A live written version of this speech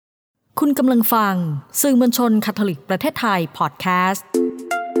คุณกำลังฟังสื่อมวลชนคาทอลิกประเทศไทยพอดแคสต์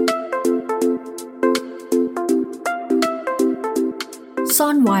ซ่อ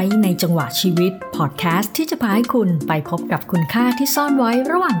นไว้ในจังหวะชีวิตพอดแคสต์ที่จะพาให้คุณไปพบกับคุณค่าที่ซ่อนไว้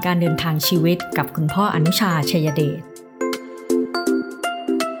ระหว่างการเดินทางชีวิตกับคุณพ่ออนุชา ชัยเดช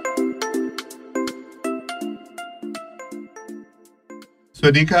ส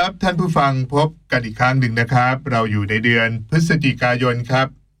วัสดีครับท่านผู้ฟังพบกันอีกครั้งหนึ่งนะครับเราอยู่ในเดือนพฤศจิกายนครับ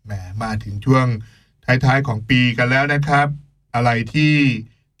แหมมาถึงช่วงท้ายๆของปีกันแล้วนะครับอะไรที่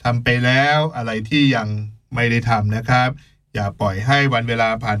ทำไปแล้วอะไรที่ยังไม่ได้ทำนะครับอย่าปล่อยให้วันเวลา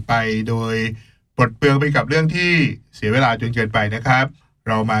ผ่านไปโดยปลดเปลืองไปกับเรื่องที่เสียเวลาจนเกินไปนะครับเ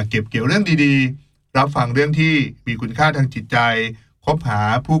รามาเก็บเกี่ยวเรื่องดีๆรับฟังเรื่องที่มีคุณค่าทางจิตใจคบหา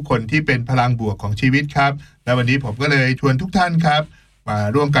ผู้คนที่เป็นพลังบวกของชีวิตครับและวันนี้ผมก็เลยชวนทุกท่านครับมา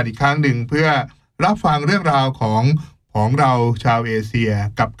ร่วมกันอีกครั้งหนึ่งเพื่อรับฟังเรื่องราวของเราชาวเอเชีย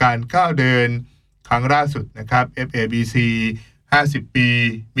กับการก้าวเดินครั้งล่าสุดนะครับ FABC 50 ปี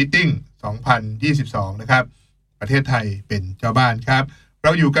มีตติ้ง 2022 นะครับประเทศไทยเป็นเจ้าบ้านครับเร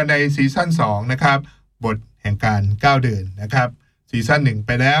าอยู่กันในซีซั่น2นะครับบทแห่งการก้าวเดินนะครับซีซั่น1ไ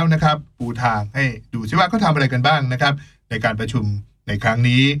ปแล้วนะครับปูทางให้ดูซิว่าเขาทำอะไรกันบ้างนะครับในการประชุมในครั้ง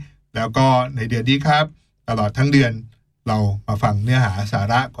นี้แล้วก็ในเดือนนี้ครับตลอดทั้งเดือนเรามาฟังเนื้อหาสา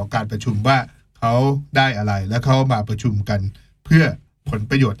ระของการประชุมว่าเขาได้อะไรและเขามาประชุมกันเพื่อผล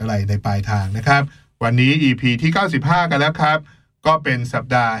ประโยชน์อะไรในปลายทางนะครับวันนี้ EP ที่95กันแล้วครับก็เป็นสัป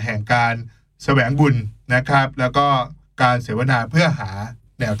ดาห์แห่งการแสวงบุญนะครับแล้วก็การเสวนาเพื่อหา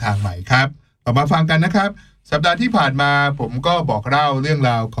แนวทางใหม่ครับเรามาฟังกันนะครับสัปดาห์ที่ผ่านมาผมก็บอกเล่าเรื่อง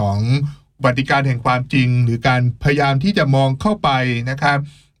ราวของอุบัติการณ์แห่งความจริงหรือการพยายามที่จะมองเข้าไปนะครับ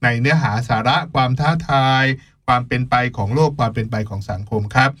ในเนื้อหาสาระความท้าทายความเป็นไปของโลกความเป็นไปของสังคม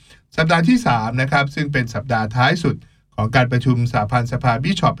ครับสัปดาห์ที่3นะครับซึ่งเป็นสัปดาห์ท้ายสุดของการประชุมสหพันธ์สภา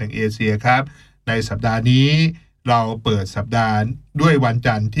บิชอปแห่งเอเชียครับในสัปดาห์นี้เราเปิดสัปดาห์ด้วยวัน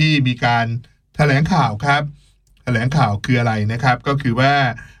จันทร์ที่มีการแถลงข่าวครับแถลงข่าวคืออะไรนะครับก็คือว่า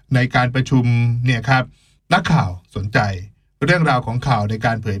ในการประชุมเนี่ยครับนักข่าวสนใจเรื่องราวของข่าวในก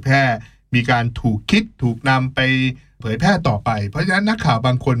ารเผยแพร่มีการถูกคิดถูกนำไปเผยแพร่ต่อไปเพราะฉะนั้นนักข่าวบ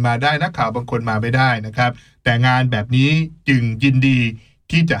างคนมาได้นักข่าวบางคนมาไม่ได้นะครับแต่งานแบบนี้จึงยินดี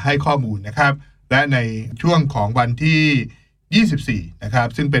ที่จะให้ข้อมูลนะครับและในช่วงของวันที่24นะครับ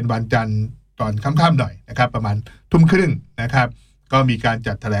ซึ่งเป็นวันจันทร์ตอนค่ำๆหน่อยนะครับประมาณทุ่มครึ่งนะครับก็มีการ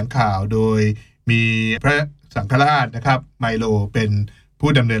จัดแถลงข่าวโดยมีพระสังฆราชนะครับไมโลเป็นผู้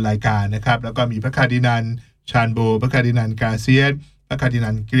ดำเนินรายการนะครับแล้วก็มีพระคาร์ดินัลชานโบพระคาร์ดินัลกาเซียสพระคาร์ดินั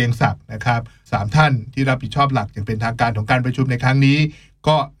ลเกรียงศักดิ์นะครับ3ท่านที่รับผิดชอบหลักอย่างเป็นทางการของการประชุมในครั้งนี้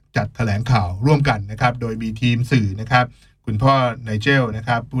ก็จัดแถลงข่าวร่วมกันนะครับโดยมีทีมสื่อนะครับคุณพ่อไนเจลนะค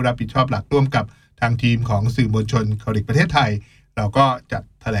รับผู้รับผิดชอบหลักร่วมกับทางทีมของสื่อมวลชนคาทอลิกประเทศไทยเราก็จัด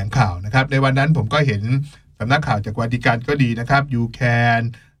แถลงข่าวนะครับในวันนั้นผมก็เห็นสำนักข่าวจากวาติกันก็ดีนะครับ UCAN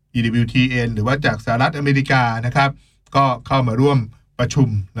EWTN หรือว่าจากสหรัฐอเมริกานะครับก็เข้ามาร่วมประชุม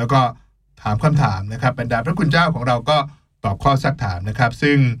แล้วก็ถามคำถามนะครับบรรดาพระคุณเจ้าของเราก็ตอบข้อซักถามนะครับ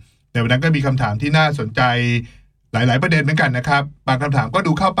ซึ่งในวันนั้นก็มีคำถามที่น่าสนใจหลายๆประเด็นเหมือนกันนะครับบางคำถามก็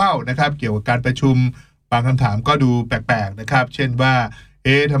ดูเข้าเป้านะครับเกี่ยวกับการประชุมบางคำถามก็ดูแปลกๆนะครับเช่นว่า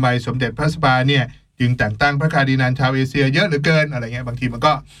ทำไมสมเด็จพระสัปาเนี่ยจึงแต่งตั้งพระคาร์ดินัลชาวเอเชียเยอะเหลือเกินอะไรเงี้ยบางทีมัน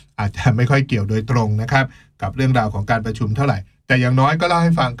ก็อาจจะไม่ค่อยเกี่ยวโดยตรงนะครับกับเรื่องราวของการประชุมเท่าไหร่แต่อย่างน้อยก็เล่าใ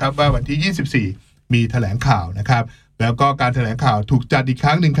ห้ฟังครับว่าวันที่24มีแถลงข่าวนะครับแล้วก็การแถลงข่าวถูกจัดอีกค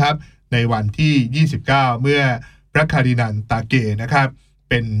รั้งหนึ่งครับในวันที่29เมื่อพระคาร์ดินัลตาเกนะครับ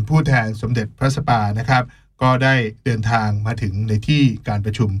เป็นผู้แทนสมเด็จพระสัปานะครับก็ได้เดินทางมาถึงในที่การป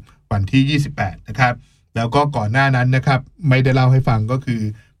ระชุมวันที่28นะครับแล้วก็ก่อนหน้านั้นนะครับไม่ได้เล่าให้ฟังก็คือ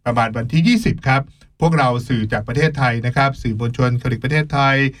ประมาณวันที่20ครับพวกเราสื่อจากประเทศไทยนะครับสื่อมวลชนคาทอลิกประเทศไท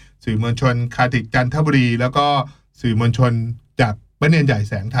ยสื่อมวลชนคาทอลิกจันทบุรีแล้วก็สื่อมวลชนจากพระเนียรใหญ่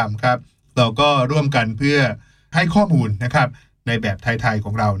แสงธรรมครับเราก็ร่วมกันเพื่อให้ข้อมูลนะครับในแบบไทยๆข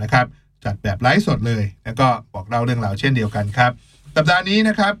องเรานะครับจัดแบบไลฟ์สดเลยแล้วก็บอกเล่าเรื่องราวเช่นเดียวกันครับสัปดาห์นี้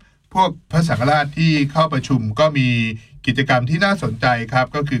นะครับพวกพระสังฆราชที่เข้าประชุมก็มีกิจกรรมที่น่าสนใจครับ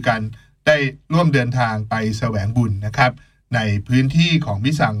ก็คือการได้ร่วมเดินทางไปแสวงบุญนะครับในพื้นที่ของ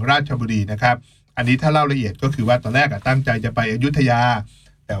มิสังราชบุรีนะครับอันนี้ถ้าเล่าละเอียดก็คือว่าตอนแรกตั้งใจจะไปอยุธยา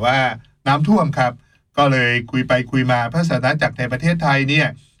แต่ว่าน้ำท่วมครับก็เลยคุยไปคุยมาพระศาสนาจักรในประเทศไทยเนี่ย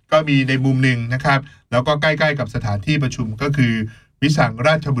ก็มีในมุมหนึ่งนะครับแล้วก็ใกล้ๆกับสถานที่ประชุมก็คือมิสังร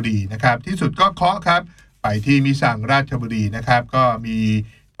าชบุรีนะครับที่สุดก็เคาะครับไปที่มิสังราชบุรีนะครับก็มี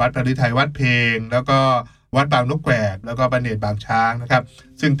วัดพระฤทัยวัดเพลงแล้วก็วัดบางนกแกวกแล้วก็บรรเนตรบางช้างนะครับ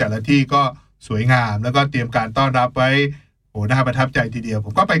ซึ่งแต่ละที่ก็สวยงามแล้วก็เตรียมการต้อนรับไว้โอ้น่าประทับใจทีเดียวผ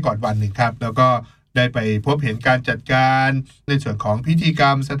มก็ไปก่อนวันหนึ่งครับแล้วก็ ได้ไปพบเห็นการจัดการในส่วนของพิธีกร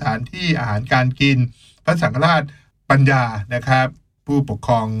รมสถานที่อาหารการกินพระสังฆราชปัญญานะครับผู้ปกค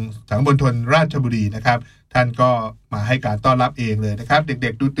รองสังฆมณฑลราชบุรีนะครับท่านก็มาให้การต้อนรับเองเลยนะครับเด็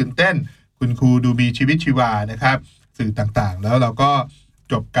กๆดูตื่นเต้นคุณครูดูมีชีวิตชีวานะครับสื่อต่างๆแล้วเราก็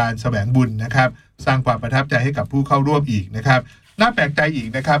จบการแสวงบุญนะครับสร้างความประทับใจให้กับผู้เข้าร่วมอีกนะครับน่าแปลกใจอีก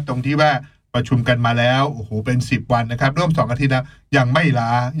นะครับตรงที่ว่าประชุมกันมาแล้วโอ้โหเป็น10วันนะครับร่วม2อาทิตย์แล้วยังไม่ล้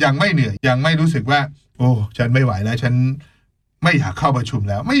ายังไม่เหนื่อยยังไม่รู้สึกว่าโอ้ฉันไม่ไหวแล้วฉันไม่อยากเข้าประชุม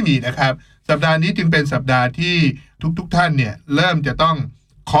แล้วไม่มีนะครับสัปดาห์นี้จึงเป็นสัปดาห์ที่ทุกท่านเนี่ยเริ่มจะต้อง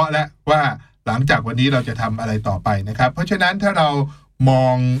เคาะแล้วว่าหลังจากวันนี้เราจะทำอะไรต่อไปนะครับเพราะฉะนั้นถ้าเรามอ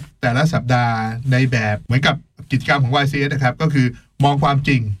งแต่ละสัปดาห์ในแบบเหมือนกับกิจกรรมของ YCS นะครับก็คือมองความจ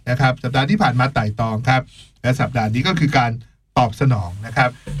ริงนะครับสัปดาห์ที่ผ่านมาไต่ตองครับและสัปดาห์นี้ก็คือการตอบสนองนะครับ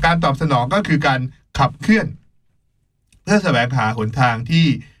การตอบสนองก็คือการขับเคลื่อนเพื่อแสวงหาหนทางที่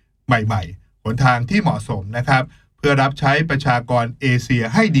ใหม่ๆหนทางที่เหมาะสมนะครับเพื่อรับใช้ประชากรเอเชีย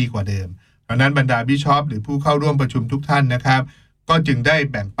ให้ดีกว่าเดิมเพราะนั้นบรรดาบิชอปหรือผู้เข้าร่วมประชุมทุกท่านนะครับก็จึงได้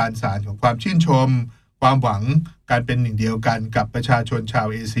แบ่งปันสารของความชื่นชมความหวังการเป็นหนึ่งเดียวกันกับประชาชนชาว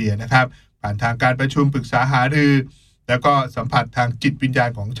เอเชียนะครับผ่านทางการประชุมปรึกษาหารือแล้วก็สัมผัสทางจิตวิญญาณ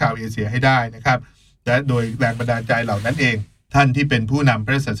ของชาวเอเชียให้ได้นะครับและโดยแรงบันดาลใจเหล่านั้นเองท่านที่เป็นผู้นำพ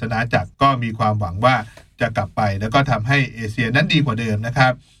ระศาสนาจักรก็มีความหวังว่าจะกลับไปแล้วก็ทำให้เอเชียนั้นดีกว่าเดิมนะครั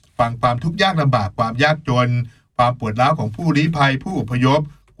บฟังความทุกข์ยากลำบากความยากจนความปวดร้าวของผู้ลี้ภัยผู้อพยพ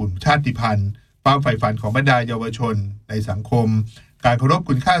กลุ่มชาติพันธุ์ความใฝ่ฝันของบรรดาเยาวชนในสังคมการเคารพ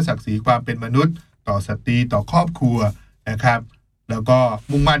คุณค่าศักดิ์ศรีความเป็นมนุษย์ต่อสตรีต่อครอบครัวนะครับแล้วก็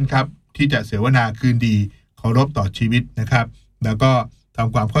มุ่งมั่นครับที่จะเสวนาคืนดีเคารพต่อชีวิตนะครับแล้วก็ท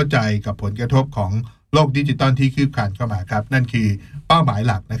ำความเข้าใจกับผลกระทบของโลกดิจิตอลที่คืบคลานเข้ามาครับนั่นคือเป้าหมาย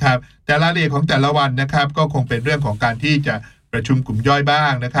หลักนะครับแต่รายละเอียดของแต่ละวันนะครับก็คงเป็นเรื่องของการที่จะประชุมกลุ่มย่อยบ้า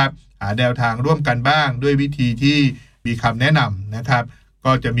งนะครับหาแนวทางร่วมกันบ้างด้วยวิธีที่มีคำแนะนำนะครับ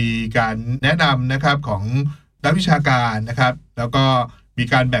ก็จะมีการแนะนำนะครับของนักวิชาการนะครับแล้วก็มี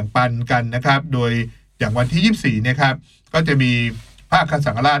การแบ่งปันกันนะครับโดยอย่างวันที่24นะครับก็จะมีพระอัคร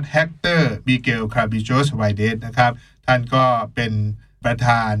สังฆราชเฮกเตอร์มิเกลคาบิโจสไวเดสนะครับท่านก็เป็นประธ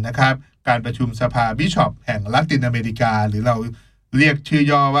านนะครับการประชุมสภาบิชอปแห่งละตินอเมริกาหรือเราเรียกชื่อ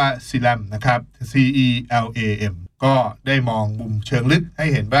ย่อว่าCELAMนะครับ CELAM ก็ได้มองมุมเชิงลึกให้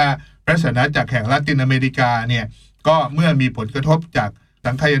เห็นว่าพระศาสนาจักรแห่งละตินอเมริกาเนี่ยก็เมื่อมีผลกระทบจาก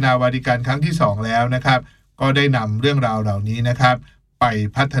สังคายนาวาติกันครั้งที่2แล้วนะครับก็ได้นำเรื่องราวเหล่านี้นะครับไป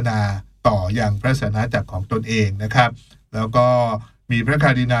พัฒนาต่ออย่างพระศาสนาจักรของตนเองนะครับแล้วก็มีพระค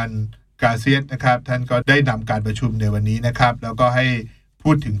าร์ดินัลกาเซียสนะครับท่านก็ได้นำการประชุมในวันนี้นะครับแล้วก็ให้พู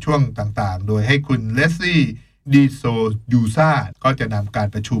ดถึงช่วงต่างๆโดยให้คุณเลสลี่ดิโซยูซาก็จะนำการ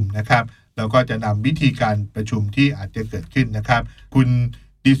ประชุมนะครับแล้วก็จะนำวิธีการประชุมที่อาจจะเกิดขึ้นนะครับคุณ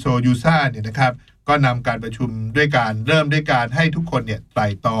ดิโซยูซาเนี่ยนะครับก็นำการประชุมด้วยการเริ่มด้วยการให้ทุกคนเนี่ยไตร่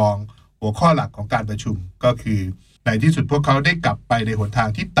ตรองหัวข้อหลักของการประชุมก็คือในที่สุดพวกเขาได้กลับไปในหนทาง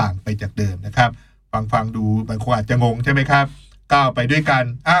ที่ต่างไปจากเดิมนะครับฟังดูบางคนอาจจะงงใช่ไหมครับก้าวไปด้วยกัน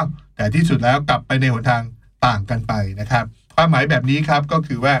แต่ที่สุดแล้วกลับไปในหนทางต่างกันไปนะครับความหมายแบบนี้ครับก็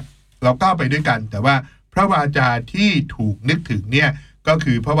คือว่าเราก้าวไปด้วยกันแต่ว่าพระวาจาที่ถูกนึกถึงเนี่ยก็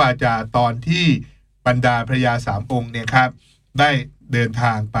คือพระวาจาตอนที่บรรดาพระยา3องค์เนี่ยครับได้เดินท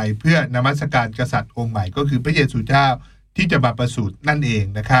างไปเพื่อนมัสการกษัตริย์องค์ใหม่ก็คือพระเยซูเจ้าที่จะมาประสูตินั่นเอง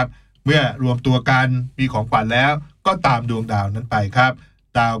นะครับเมื่อรวมตัวกันมีของขวัญแล้วก็ตามดวงดาวนั้นไปครับ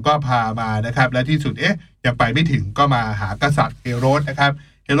ดาวก็พามานะครับและที่สุดยังไปไม่ถึงก็มาหากษัตริย์เฮโรดนะครับ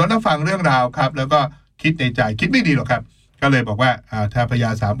เฮโรดได้ฟังเรื่องราวครับแล้วก็คิดในใจคิดไม่ดีหรอกครับก็เลยบอกว่าถ้าพญา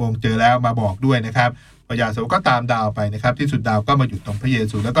3องค์เจอแล้วมาบอกด้วยนะครับพญา3ก็ตามดาวไปนะครับที่สุดดาวก็มาหยุดตรงพระเย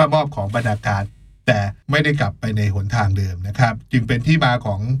ซูแล้วก็มอบของบรรณาการแต่ไม่ได้กลับไปในหนทางเดิมนะครับจึงเป็นที่มาข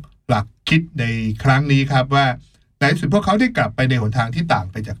องหลักคิดในครั้งนี้ครับว่าในสุดพวกเขาได้กลับไปในหนทางที่ต่าง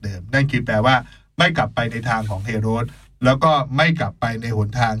ไปจากเดิมนั่นคือแปลว่าไม่กลับไปในทางของเฮโรดแล้วก็ไม่กลับไปในหน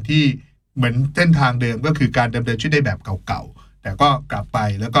ทางที่เหมือนเส้นทางเดิมก็คือการดำเนินชีวิตในแบบเก่าๆแต่ก็กลับไป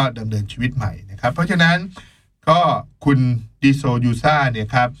แล้วก็ดำเนินชีวิตใหม่นะครับเพราะฉะนั้นก็คุณดิโซยูซาเนี่ย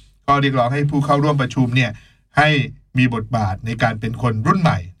ครับก็เรียกร้องให้ผู้เข้าร่วมประชุมเนี่ยให้มีบทบาทในการเป็นคนรุ่นใ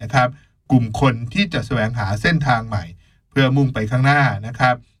หม่นะครับกลุ่มคนที่จะแสวงหาเส้นทางใหม่เพื่อมุ่งไปข้างหน้านะค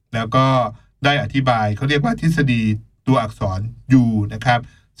รับแล้วก็ได้อธิบายเขาเรียกว่าทฤษฎีตัวอักษร U นะครับ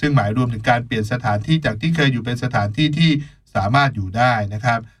ซึ่งหมายรวมถึงการเปลี่ยนสถานที่จากที่เคยอยู่เป็นสถานที่ที่สามารถอยู่ได้นะค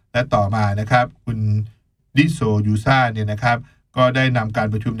รับและต่อมานะครับคุณดิโซยูซาเนี่ยนะครับก็ได้นำการ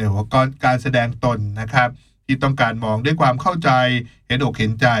ประชุมในหัวข้อการแสดงตนนะครับที่ต้องการมองด้วยความเข้าใจเห็นอกเห็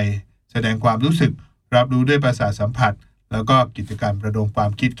นใจแสดงความรู้สึกรับรู้ด้วยประสาทสัมผัสแล้วก็กิจกรรมระดมควา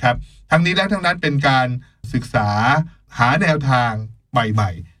มคิดครับทั้งนี้และทั้งนั้นเป็นการศึกษาหาแนวทางให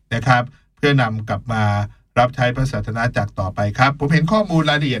ม่ๆนะครับเ พื่อนำกลับมารับใช้พระศาสนาจักรต่อไปครับผมเห็นข้อมูล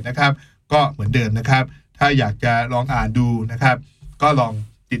รายละเอียดนะครับก็เหมือนเดิมนะครับถ้าอยากจะลองอ่านดูนะครับก็ลอง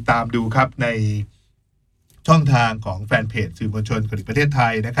ติดตามดูครับในช่องทางของแฟนเพจสื่อมวลชนคาทอลิกประเทศไท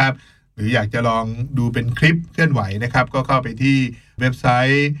ยนะครับหรืออยากจะลองดูเป็นคลิปเคลื่อนไหวนะครับก็เข้าไปที่เว็บไซ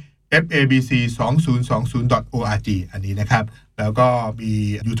ต์ fabc2020.org อันนี้นะครับแล้วก็มี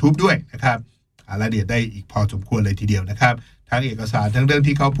YouTube ด้วยนะครับรายละเอียดได้อีกพอสมควรเลยทีเดียวนะครับทั้งเอกสารทั้งเรื่อง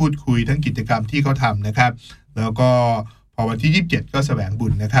ที่เขาพูดคุยทั้งกิจกรรมที่เขาทำนะครับแล้วก็พอวันที่27ก็แสวงบุ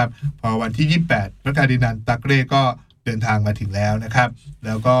ญนะครับพอวันที่28พระคาร์ดินัลตักเร่ก็เดินทางมาถึงแล้วนะครับแ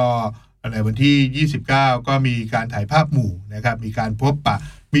ล้วก็ในวันที่29ก็มีการถ่ายภาพหมู่นะครับมีการพบปะ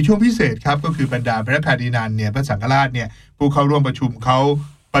มีช่วงพิเศษครับก็คือบรรดาพระคาร์ดินัลเนี่ยพระสังฆราชเนี่ยผู้เข้าร่วมประชุมเขา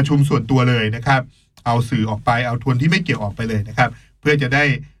ประชุมส่วนตัวเลยนะครับเอาสื่อออกไปเอาทวนที่ไม่เกี่ยวออกไปเลยนะครับเพื่อจะได้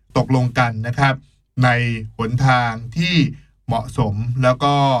ตกลงกันนะครับในหนทางที่เหมาะสมแล้ว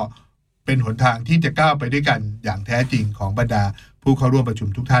ก็เป็นหนทางที่จะก้าวไปด้วยกันอย่างแท้จริงของบรรดาผู้เข้าร่วมประชุม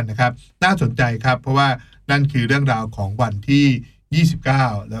ทุกท่านนะครับน่าสนใจครับเพราะว่านั่นคือเรื่องราวของวันที่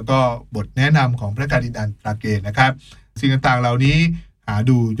29แล้วก็บทแนะนำของพระคาร์ดินัลตราเกนะครับสิ่งต่างๆเหล่านี้หา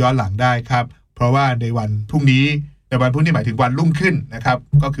ดูย้อนหลังได้ครับเพราะว่าในวันพรุ่งนี้หมายถึงวันรุ่งขึ้นนะครับ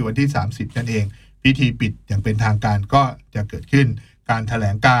ก็คือวันที่30นั่นเองพิธีปิดอย่างเป็นทางการก็จะเกิดขึ้นการแถล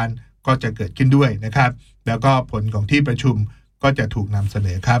งการก็จะเกิดขึ้นด้วยนะครับแล้วก็ผลของที่ประชุมก็จะถูกนำเสน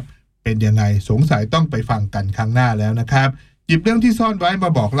อครับเป็นยังไงสงสัยต้องไปฟังกันครั้งหน้าแล้วนะครับหยิบเรื่องที่ซ่อนไว้มา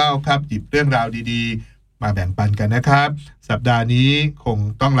บอกเล่าครับหยิบเรื่องราวดีๆมาแบ่งปันกันนะครับสัปดาห์นี้คง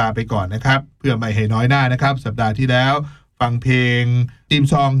ต้องลาไปก่อนนะครับเพื่อไม่ให้น้อยหน้านะครับสัปดาห์ที่แล้วฟังเพลงธีม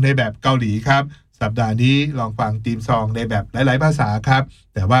ซองในแบบเกาหลีครับสัปดาห์นี้ลองฟังธีมซองในแบบหลายๆภาษาครับ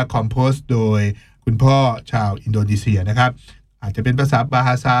แต่ว่าคอมโพสโดยคุณพ่อชาวอินโดนีเซียนะครับอาจจะเป็นภาษาบาฮ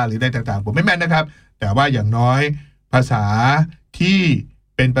าซาหรืออะไรต่างๆผมไม่แม่นนะครับแต่ว่าอย่างน้อยภาษาที่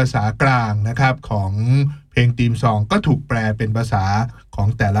เป็นภาษากลางนะครับของเพลงธีมซองก็ถูกแปลเป็นภาษาของ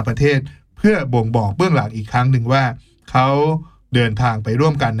แต่ละประเทศเพื่อบ่งบอกเบื้องหลังอีกครั้งหนึ่งว่าเขาเดินทางไปร่ว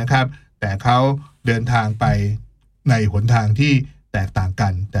มกันนะครับแต่เขาเดินทางไปในหนทางที่แตกต่างกั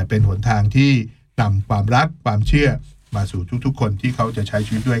นแต่เป็นหนทางที่นำความรักความเชื่อมาสู่ทุกๆคนที่เขาจะใช้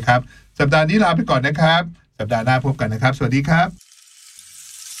ชีวิตด้วยครับสัปดาห์นี้ลาไปก่อนนะครับสัปดาห์หน้าพบกันนะครับสวัสดีครับ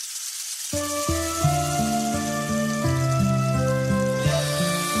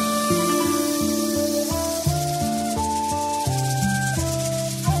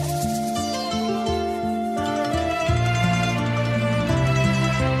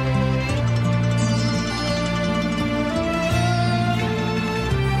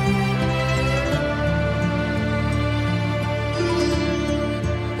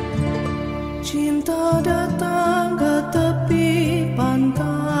Cinta datang ke tepi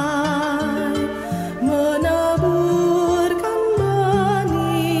pantai menaburkan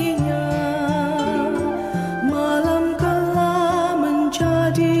benihnya malam kala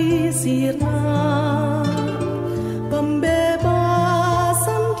menjadi sirna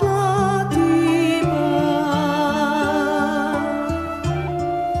pembebasan telah tiba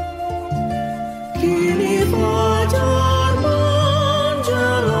kini fajar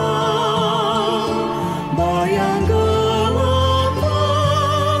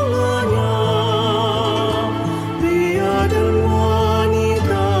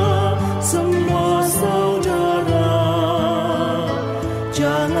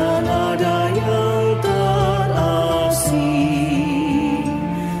Jangan ada yang terasing,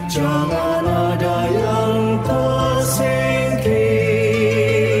 jangan ada yang tersingkir.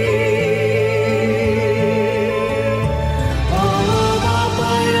 Allah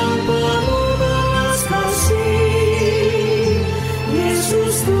Bapa yang penuh belas kasih,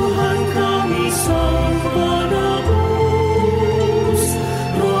 Yesus Tuhan kami Sang Penebus,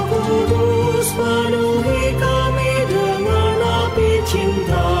 Roh Kudus penuhi kami dengan api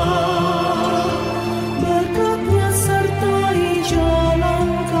cinta.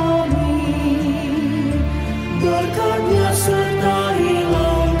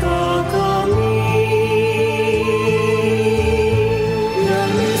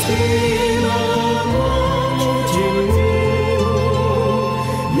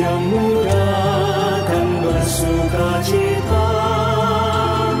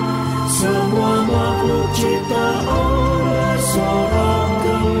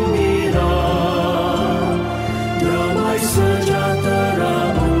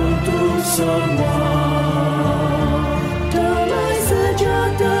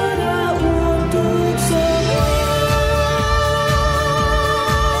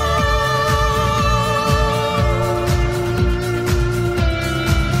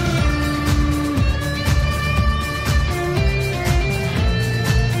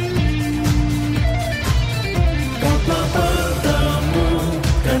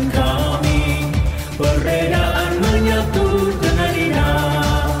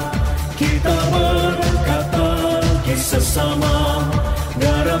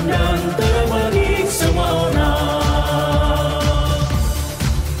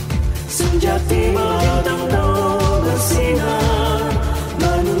 bintang tahu bersinar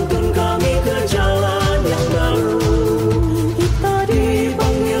menuntun kami ke jalan yang baru. Kita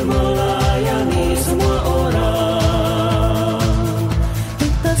dipanggil melayani semua orang.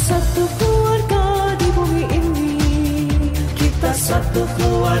 Kita satu keluarga di bumi ini. Kita satu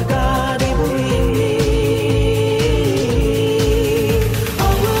keluarga di bumi ini.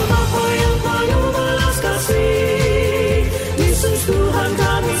 Tuhan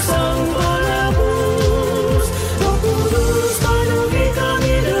kami sang penebus, Roh Kudus penuhi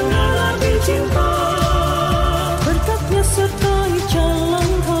kami dengan api cinta. Berkat-Nya sertai jalan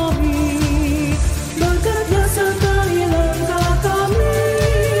kami, berkat-Nya sertai langkah kami.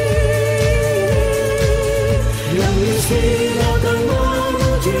 Yang miskin akan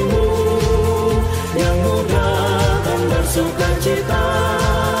memuji-Mu, yang muda akan bersukacita.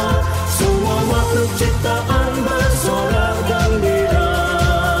 Semua makhluk ciptaan bersorak gembira,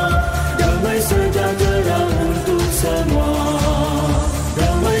 damai sejahtera untuk semua,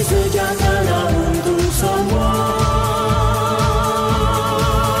 damai sejahtera untuk semua.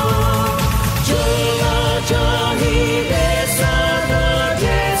 Jelajahi desa ke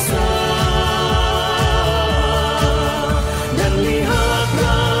desa dan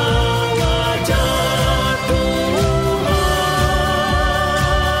lihatlah wajah Tuhan.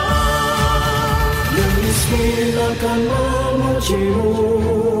 Yang miskin akan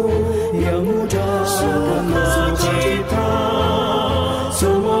memuji-Mu,